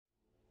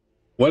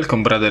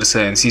Welcome brothers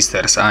and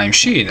sisters, I'm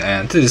Shin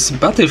and this is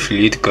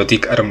Battlefleet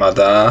Gothic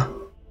Armada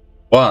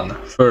 1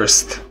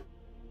 first.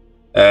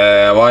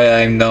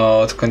 Why I'm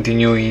not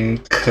continuing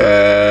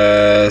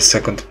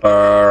second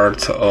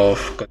part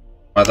of Gothic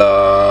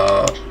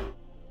Armada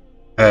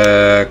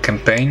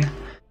campaign?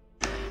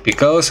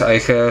 Because I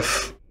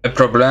have a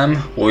problem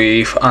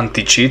with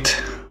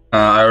anti-cheat.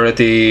 I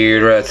already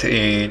read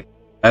in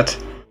net.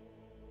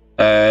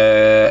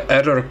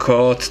 Error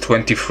code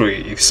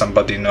 23, if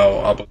somebody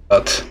know about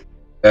that.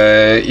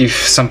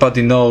 If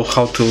somebody know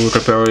how to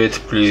repair it,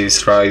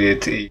 please write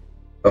it in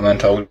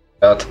comment. I will do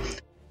that.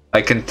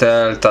 I can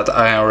tell that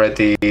I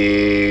already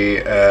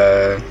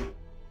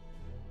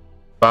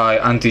by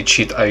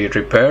anti-cheat I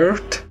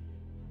repaired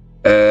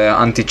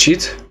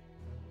anti-cheat,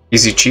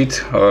 easy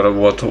cheat, or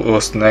what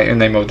was the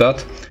name of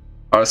that.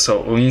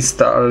 Also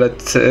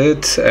uninstalled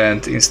it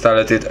and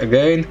installed it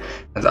again,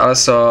 and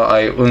also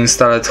I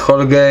uninstalled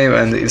whole game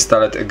and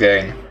installed it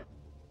again.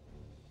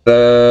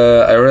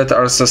 I read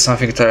also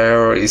something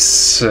there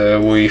is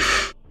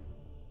with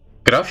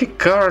graphic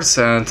cards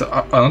and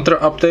other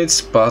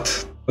updates,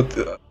 but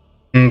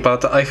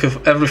I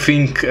have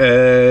everything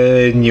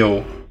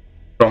new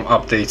from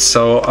updates,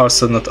 so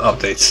also not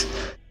updates.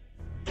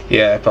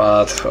 Yeah,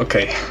 but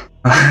okay.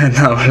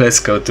 Now let's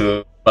go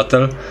to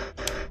battle.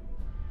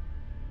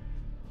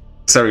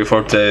 Sorry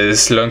for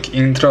this long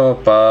intro,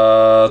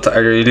 but I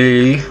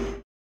really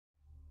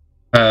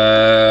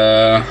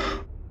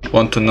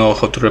want to know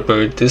how to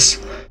repair this,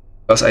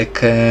 because I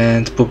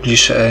can't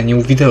publish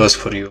new videos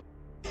for you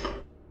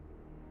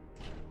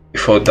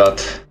before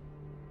that.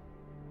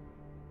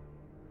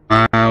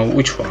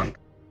 Which one?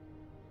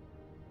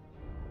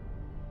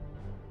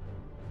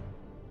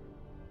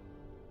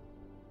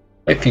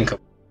 I think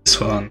about this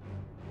one.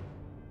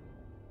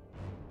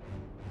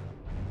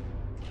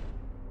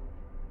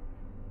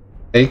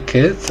 Take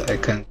it, I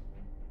can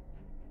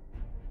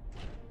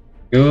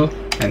you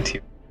and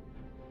you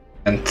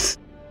and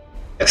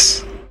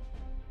yes.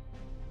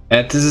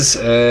 And this is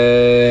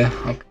okay.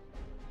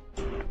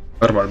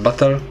 Normal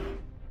battle.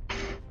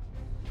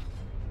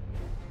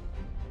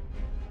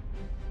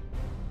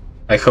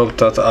 I hope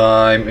that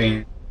I'm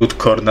in good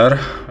corner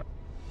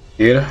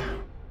here.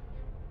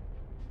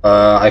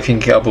 I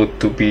think I'm about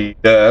to be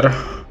there,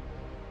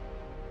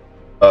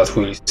 but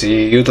we'll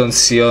see. You don't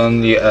see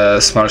only a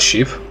small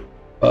ship,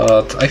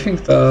 but I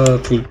think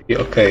that will be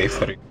okay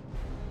for you.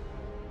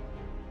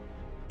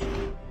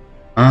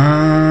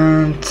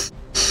 And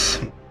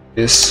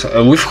this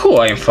with who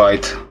I'm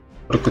fight?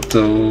 Or good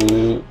to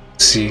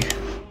see.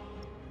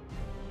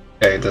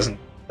 Okay, it doesn't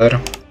matter.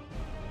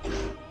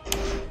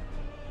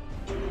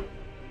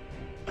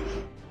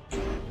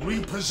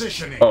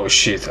 Oh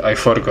shit! I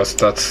forgot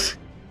that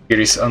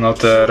here is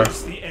another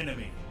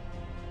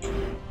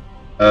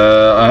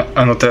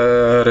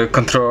another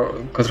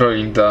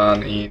controlling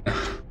done in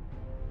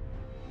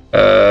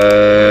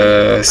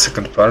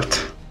second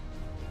part.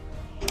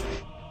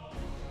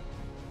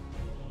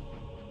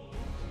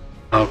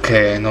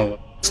 Okay, I know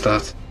what's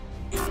that.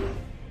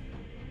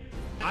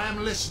 I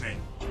am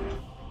listening.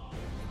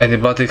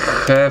 Anybody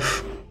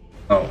have?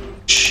 Oh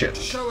shit.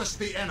 Show us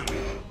the enemy.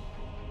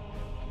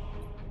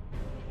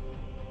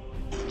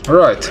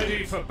 Alright.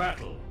 Ready for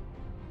battle.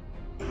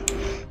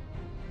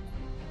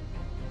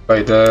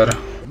 Fly there.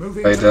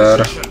 Fly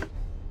there.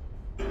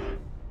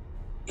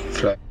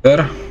 Fly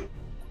there.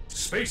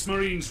 Space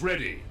Marines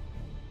ready.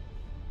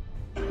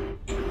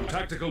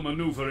 Tactical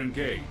maneuver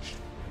engaged.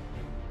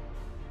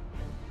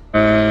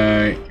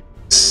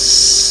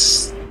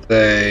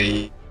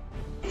 Stay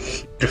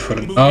here for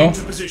now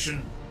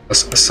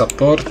as a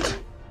support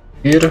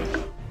here.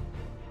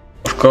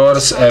 Of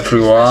course,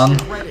 everyone.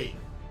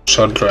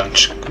 Short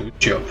range, good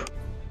job.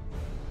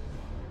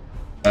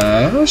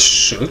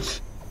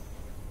 Shoot.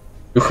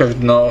 You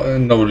have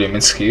no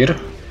limits here.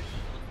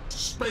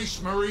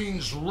 Space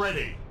Marines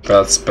ready.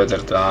 That's better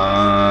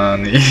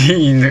than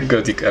in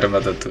Gothic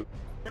Armada 2.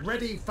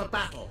 Ready for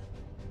battle.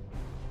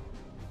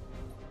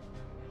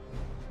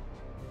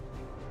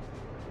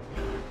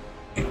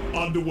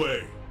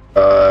 Underway.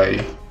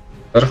 I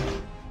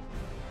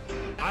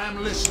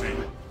am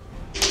listening.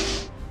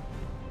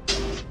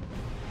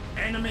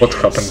 Enemy what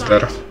happened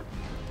there?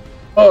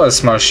 Oh, a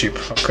small ship.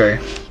 Okay.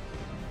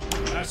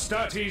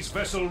 Astartes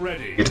vessel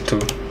ready. Here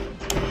too.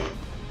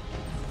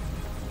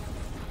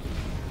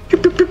 Pew,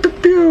 pew, pew, pew,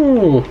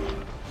 pew.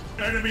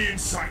 Enemy in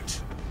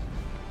sight.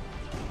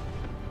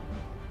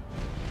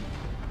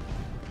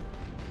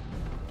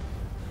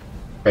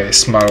 Okay,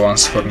 small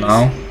ones for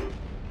now.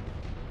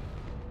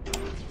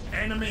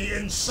 Enemy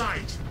in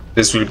sight.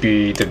 This will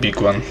be the big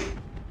one.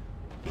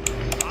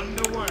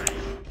 Underway.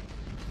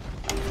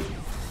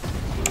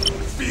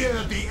 Fear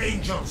the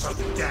angels of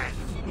death.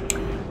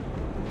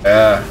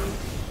 Yeah,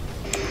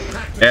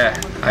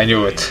 I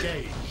knew it.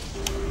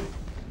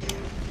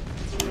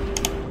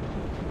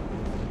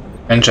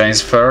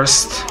 Engines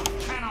first.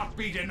 Cannot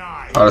be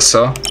denied.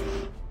 Also.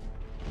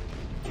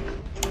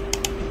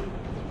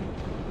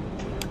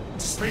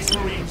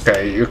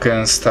 Okay, you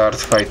can start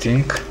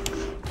fighting.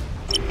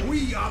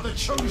 We are the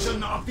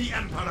chosen of the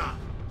Emperor.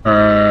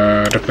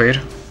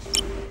 Repair.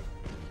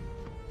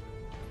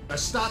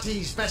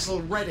 Astartes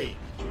vessel ready.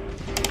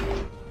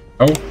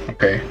 Oh,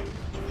 okay.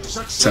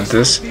 Send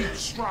this. Deep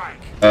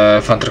strike.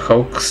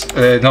 Thunderhawks.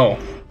 No.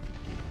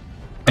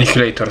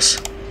 Annihilators.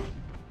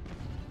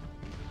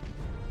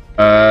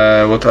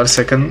 What else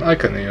I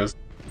can use?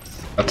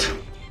 But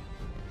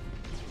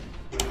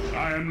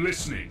I am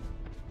listening.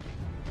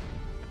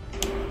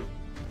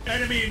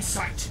 Enemy in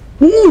sight.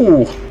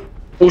 ooh!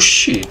 Oh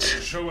shit!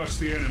 Show us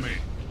the enemy.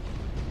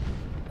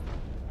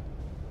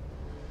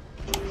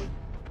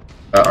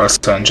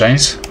 Also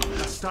engines.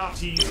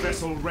 Astartes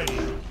vessel ready.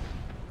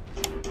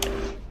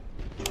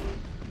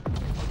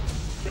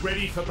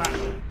 Ready for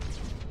battle.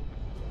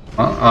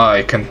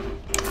 I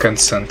can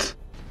send.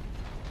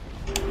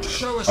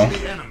 Show us Oh.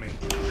 the enemy.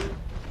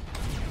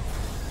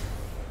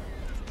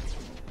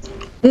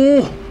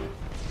 Ooh!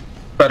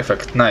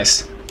 Perfect,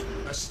 nice.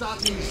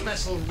 Astartes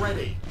vessel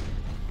ready.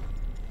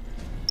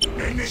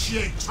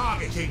 Initiate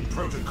targeting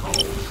protocol.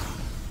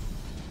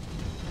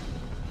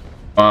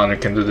 Come on, we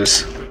can do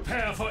this.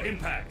 Prepare for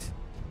impact.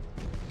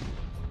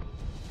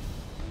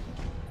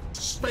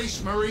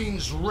 Space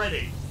Marines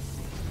ready.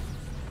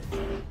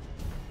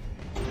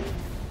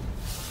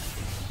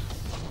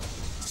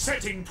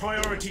 Setting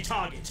priority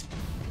target.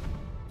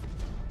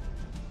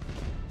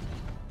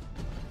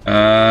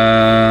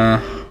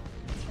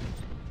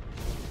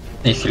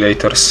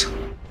 Annihilators.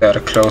 They are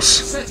close.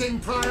 Setting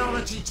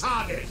priority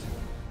target.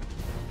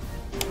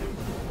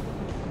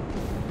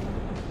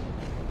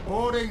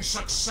 Boarding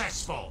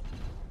successful.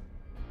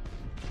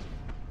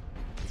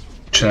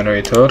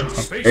 Generator.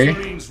 Space Okay.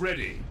 Marines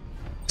ready.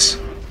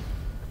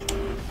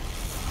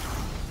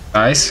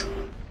 Nice.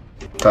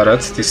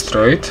 Turret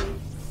destroyed.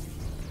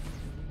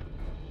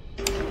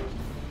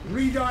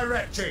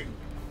 Redirecting.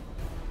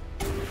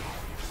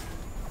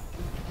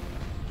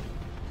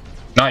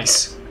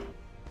 Nice.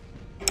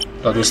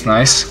 That was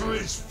nice. Battle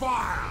is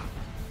fire.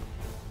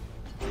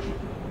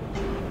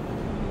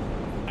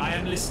 I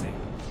am listening.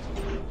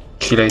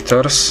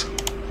 Annihilators.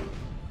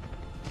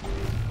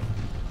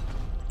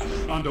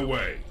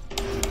 Underway.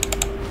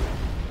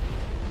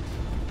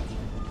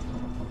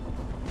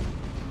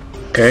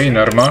 Okay,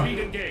 normal. Speed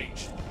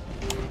engaged.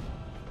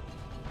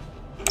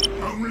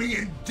 Only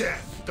in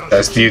death does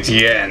That's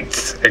the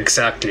end.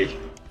 Exactly.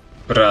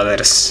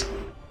 Brothers.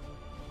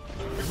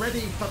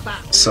 ready for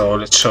battle. So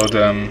let's show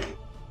them.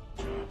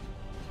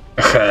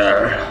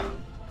 Hell.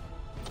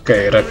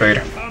 Okay,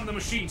 repair. Calm the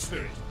machine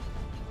spirit.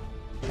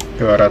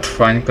 You are at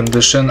fine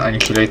condition.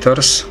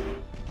 Annihilators.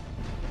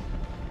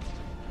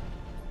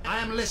 I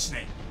am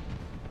listening.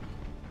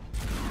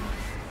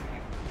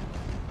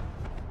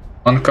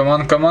 Come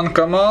on, come on,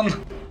 come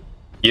on!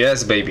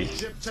 Yes, baby.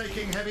 Ship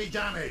taking heavy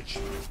damage.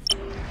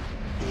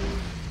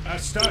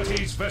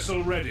 Astartes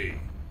vessel ready.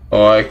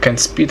 Oh, I can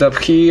speed up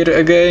here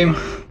again.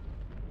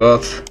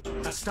 But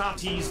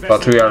Astartes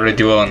vessel we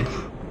already won.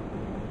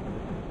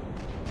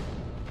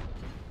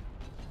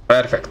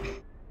 Perfect.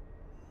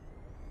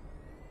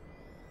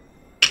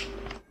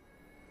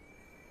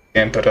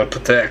 Emperor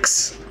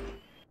protects.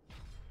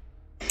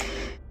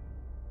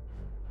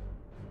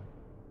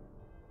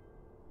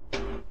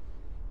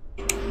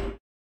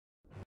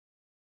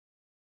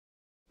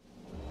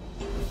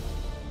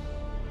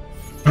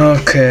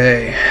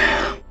 Okay.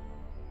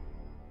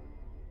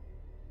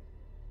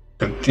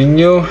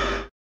 Continue.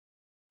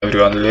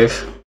 Everyone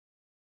leave.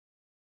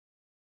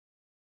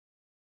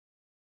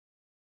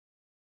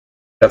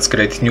 That's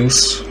great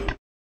news.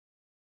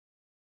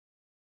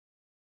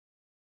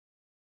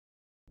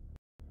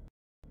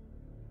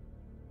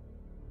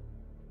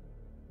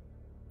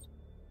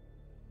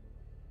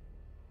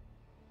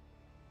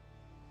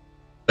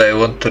 I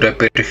want to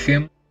repair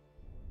him.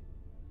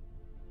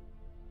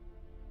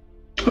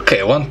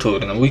 Okay, one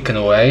turn, we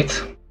can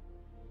wait.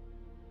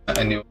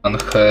 Anyone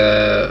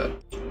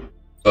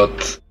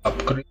got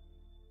upgrade?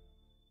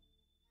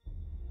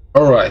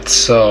 Alright,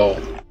 so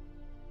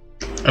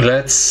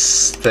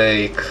let's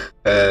take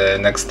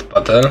next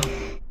battle.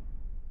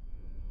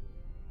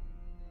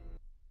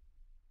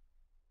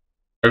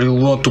 I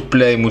really want to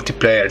play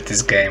multiplayer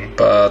this game,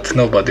 but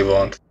nobody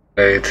wants to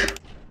play it.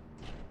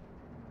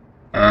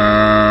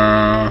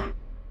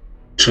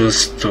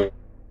 Choose to.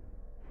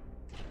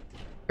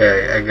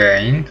 Okay,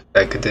 again,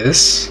 like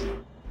this.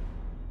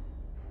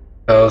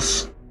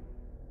 Because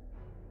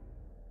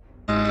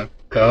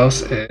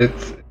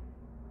it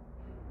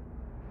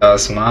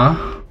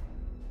plasma.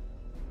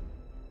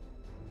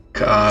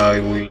 I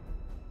will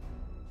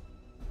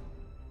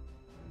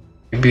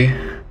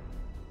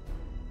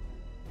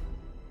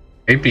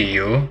maybe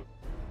you.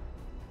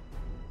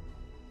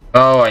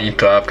 Oh, I need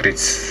to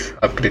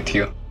upgrade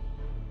you.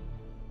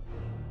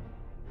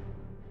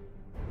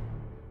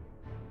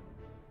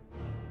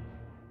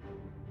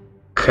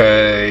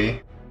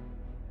 Okay,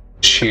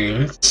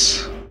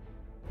 shields.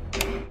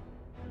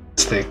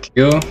 Let's take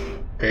you.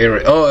 Okay,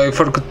 oh, I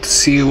forgot to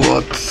see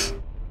what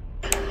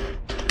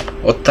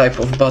type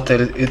of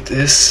battle it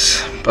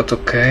is, but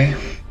okay.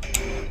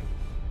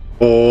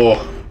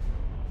 Oh,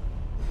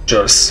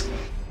 just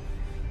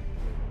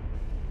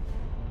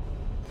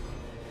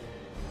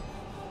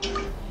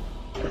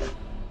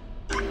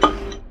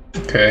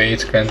Okay,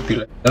 it can't be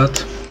like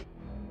that.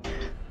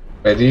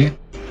 Ready?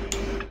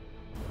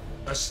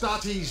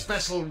 Astartes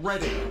vessel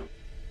ready.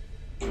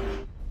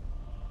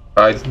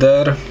 Right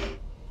there.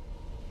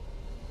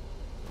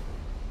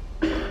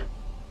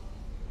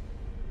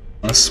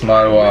 A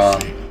small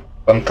one.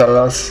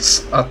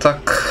 Pantalas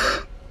attack.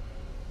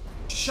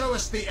 Show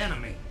us the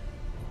enemy.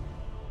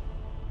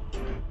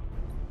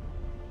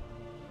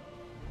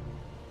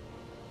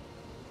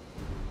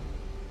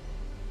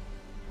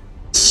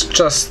 It's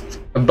just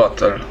a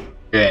battle.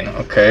 Again,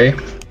 okay.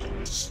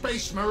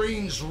 Space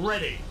Marines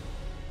ready.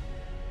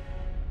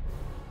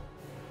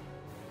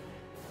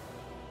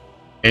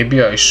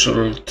 Maybe I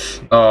should.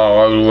 No,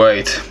 I'll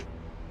wait.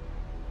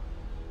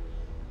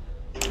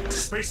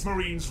 Space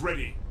Marines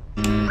ready.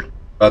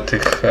 But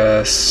it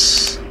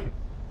has.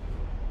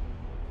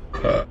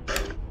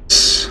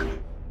 Cups.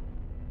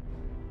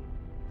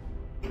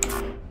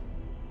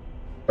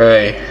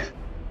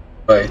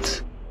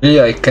 Wait.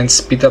 Really, I can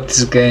speed up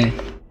this game.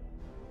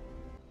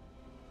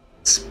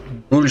 It's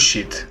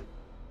bullshit.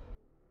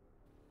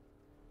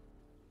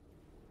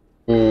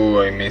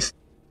 Oh, I missed.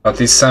 But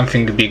it's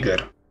something bigger.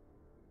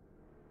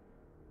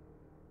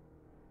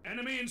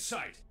 Enemy in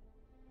sight.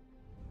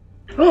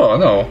 Oh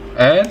no,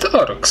 and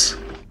Orks.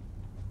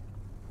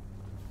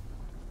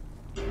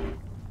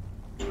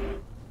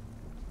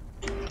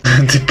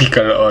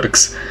 Typical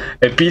Orks.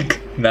 A big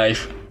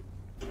knife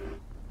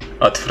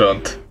at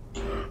front.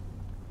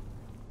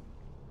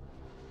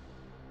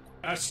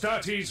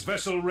 Astartes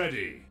vessel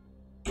ready.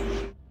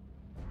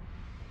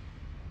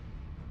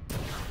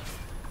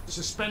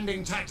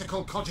 Suspending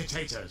tactical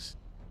cogitators.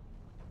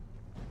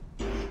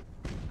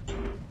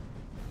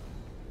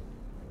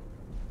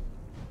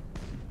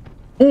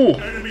 Ooh,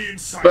 Enemy in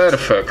sight.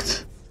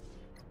 perfect.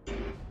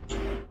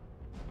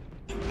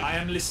 I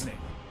am listening.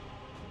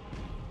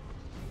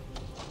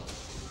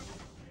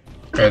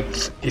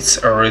 And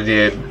it's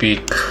already a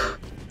big.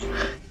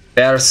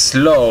 They are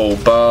slow,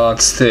 but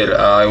still,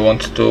 I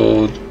want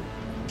to.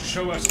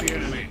 Show us the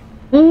enemy.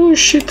 Oh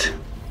shit!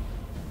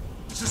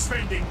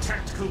 Suspending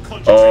tactical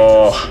cogitators.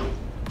 Oh,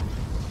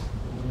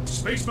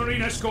 Space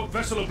Marine escort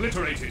vessel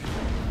obliterated.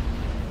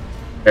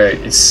 okay,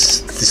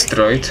 it's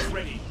destroyed.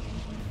 Ready.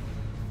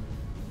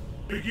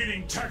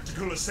 Beginning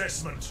tactical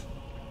assessment.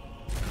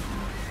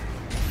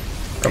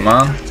 Come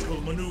on.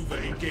 Tactical maneuver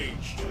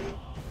engaged.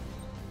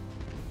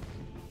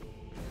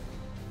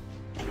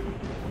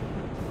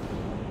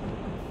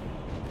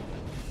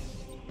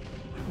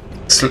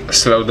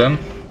 Slow them.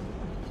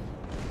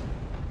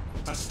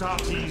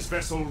 Astartes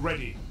vessel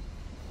ready.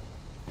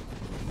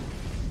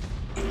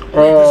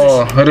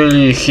 Oh,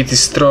 really? He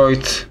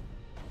destroyed.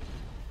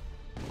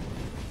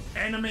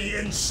 Enemy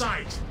in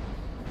sight.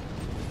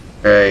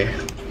 Okay,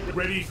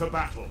 Ready for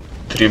battle.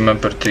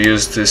 remember to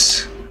use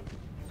this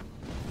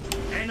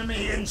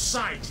Enemy in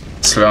sight.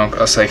 as long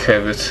as I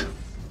have it.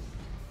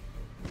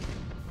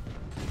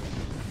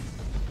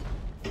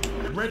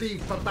 Ready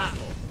for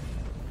battle.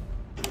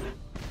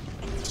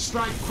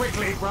 Strike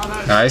quickly,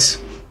 brothers. Nice.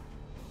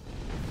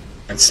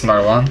 And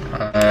small one.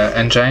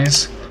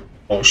 Engines.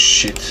 Oh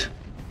shit.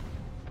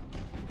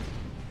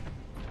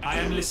 I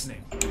am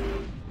listening.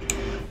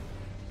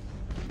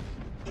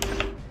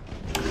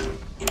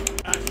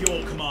 At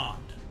your command.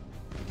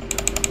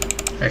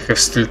 I have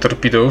still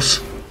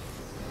torpedoes.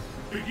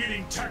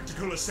 Beginning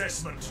tactical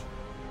assessment.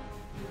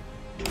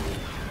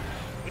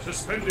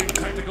 Suspending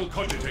tactical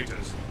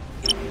cogitators.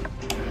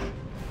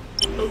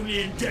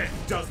 Only in death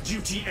does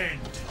duty end.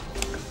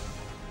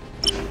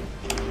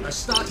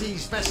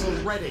 Astartes vessel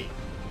ready.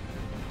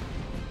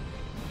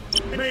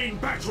 Main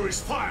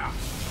batteries fire.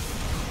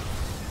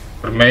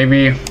 Or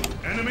maybe.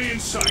 Enemy in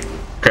sight.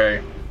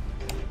 Okay.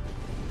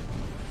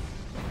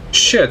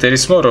 Shit, there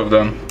is more of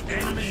them.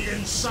 Enemy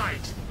in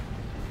sight.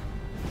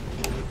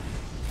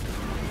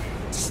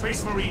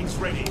 Space Marines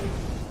ready.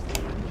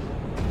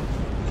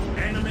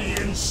 Enemy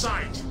in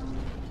sight.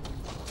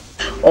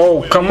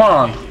 Oh, come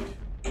on!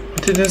 I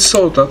didn't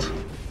saw that.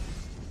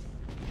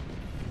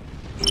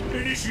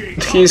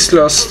 Initiate He's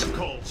lost.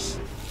 protocols.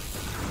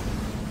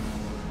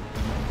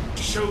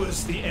 Show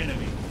us the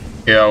enemy.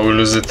 Yeah, we'll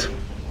lose it.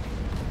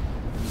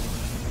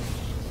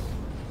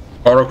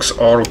 Orks,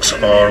 orks,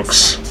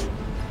 orks.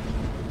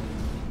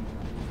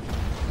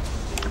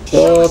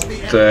 What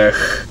the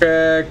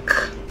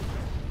heck?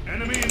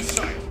 Enemy in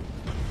sight.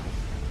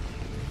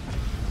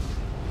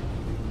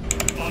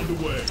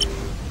 Underway.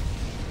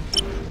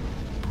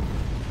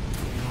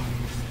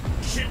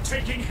 Ship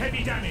taking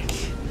heavy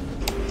damage.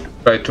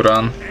 Try to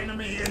run.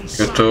 Enemy in You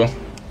sight. too.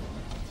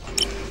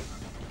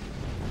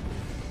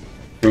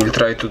 He will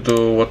try to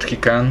do what he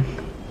can.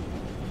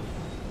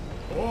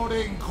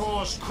 Boarding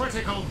cause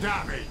critical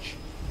damage.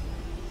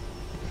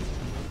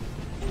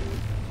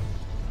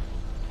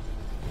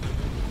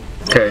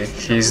 Okay,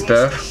 he's Lost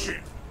dead. the ship.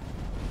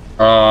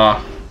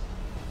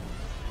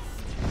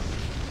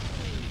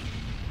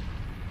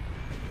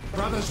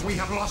 Brothers, we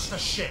have lost a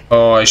ship.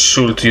 Oh, I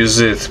should use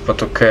it,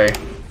 but okay.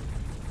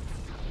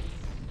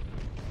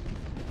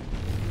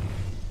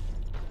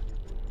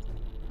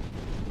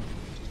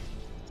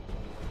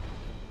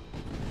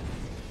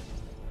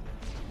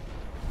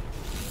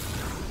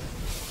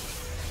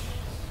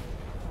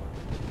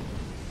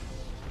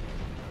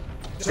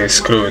 Okay,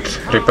 screw it.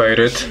 Repair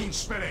it. Machine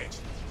spirit.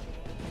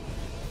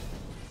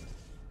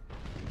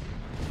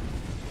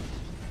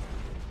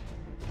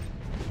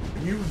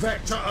 New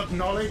vector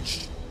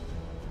acknowledged.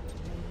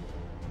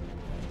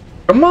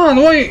 Come on,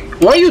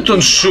 why you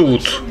don't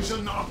shoot?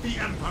 Chosen of the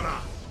Emperor.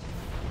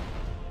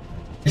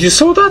 You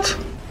saw that?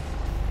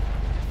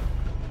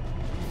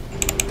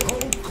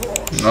 Hold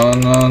course.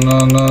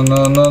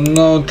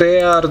 No,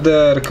 they are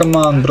there. Come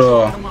on,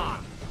 bro.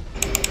 Command.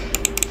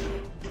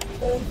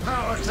 All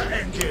power to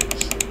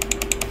engage.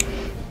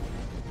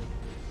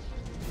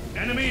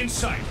 Enemy in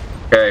sight.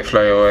 Okay,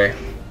 fly away.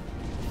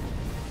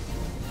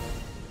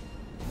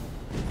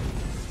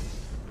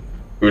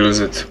 We lose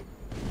it.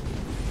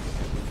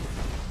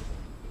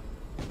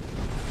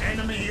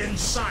 Enemy in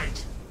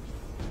sight.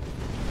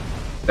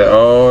 The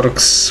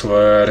orcs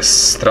were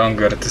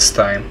stronger this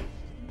time.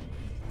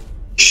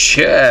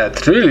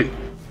 Shit, really?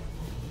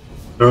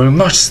 They were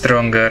much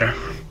stronger.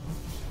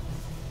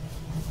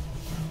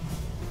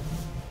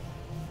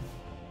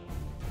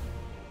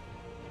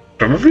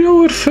 Probably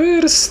our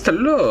first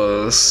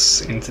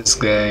loss in this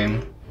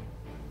game.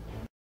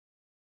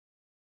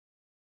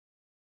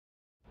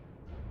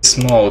 This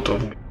mode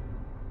of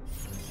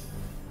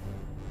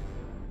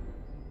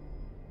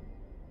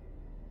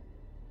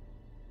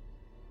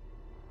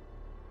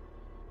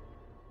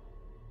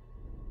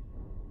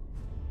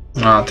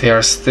they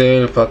are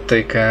still, but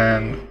they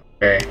can.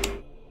 Okay.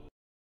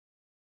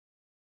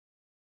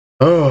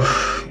 Oh,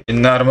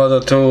 in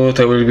Armada 2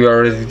 they will be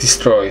already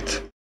destroyed.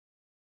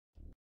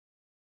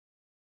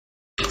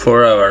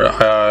 Forever.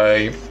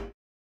 I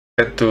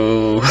had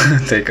to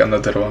take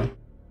another one.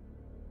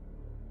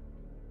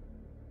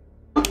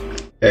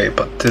 Okay,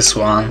 but this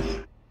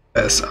one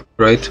has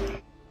upgrade.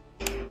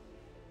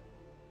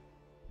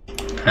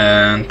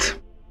 And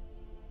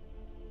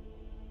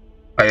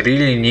I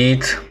really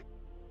need.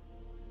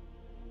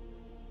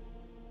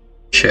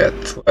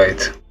 Shit,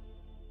 wait.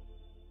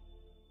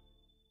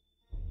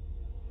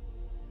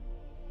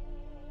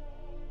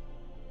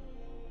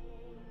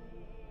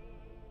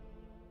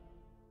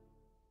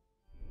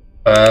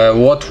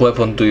 What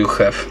weapon do you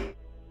have?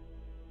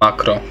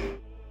 Macro.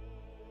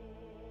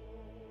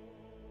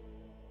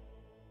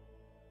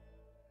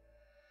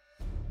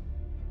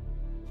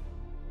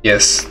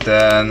 Yes,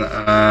 then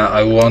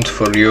I want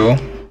for you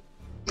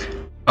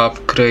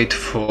upgrade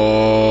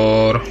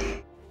for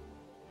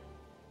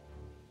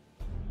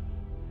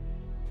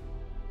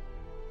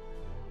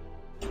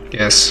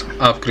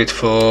upgrade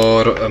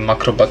for a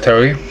macro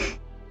battery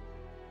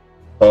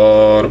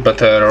for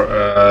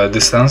better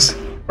distance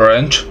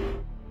range.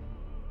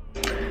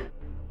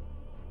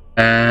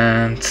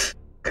 And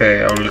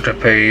okay, I will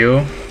repair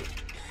you.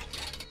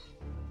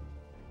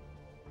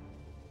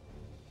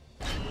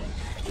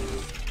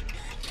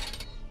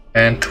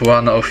 And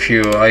one of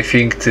you, I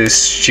think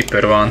this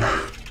cheaper one.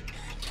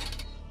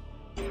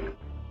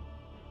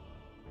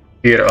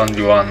 Here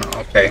only one,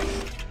 okay.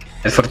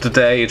 And for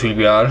today it will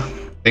be all.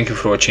 Thank you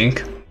for watching.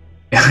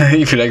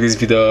 If you like this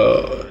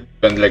video,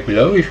 comment like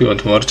below. If you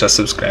want more, just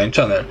subscribe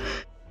channel.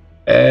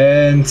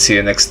 And see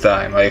you next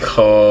time. I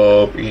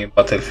hope in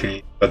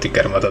Battlefleet Gothic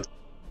Armada.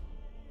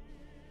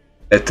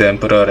 Let the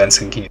Emperor and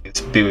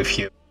Sanguinius be with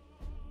you.